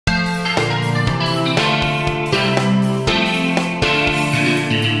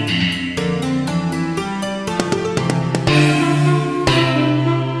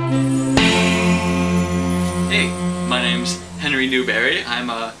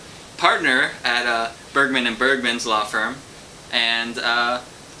partner at Bergman and Bergman's law firm, and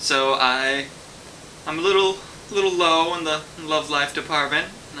so I'm a little low in the love life department,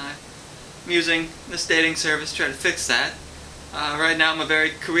 and I'm using this dating service to try to fix that. Right now I'm a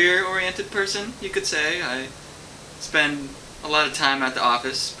very career-oriented person, you could say. I spend a lot of time at the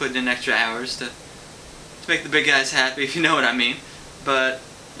office, putting in extra hours to make the big guys happy, if you know what I mean. But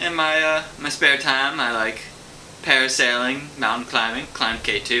in my spare time, I like parasailing, mountain climbing, climbed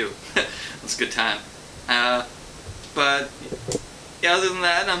K2. It's a good time. But yeah, other than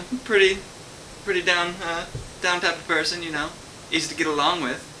that, I'm pretty down type of person, you know, easy to get along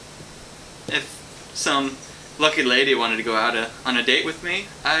with. If some lucky lady wanted to go out on a date with me,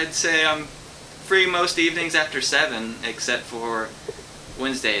 I'd say I'm free most evenings after 7, except for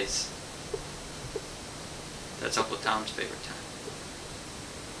Wednesdays. That's Uncle Tom's favorite time.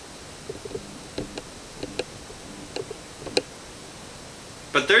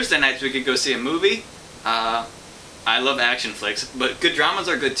 But Thursday nights we could go see a movie. I love action flicks, but good dramas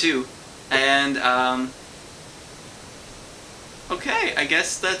are good too. And okay, I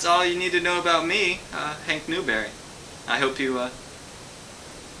guess that's all you need to know about me, Hank Newberry. I hope you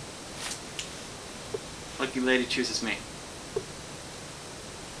lucky lady chooses me.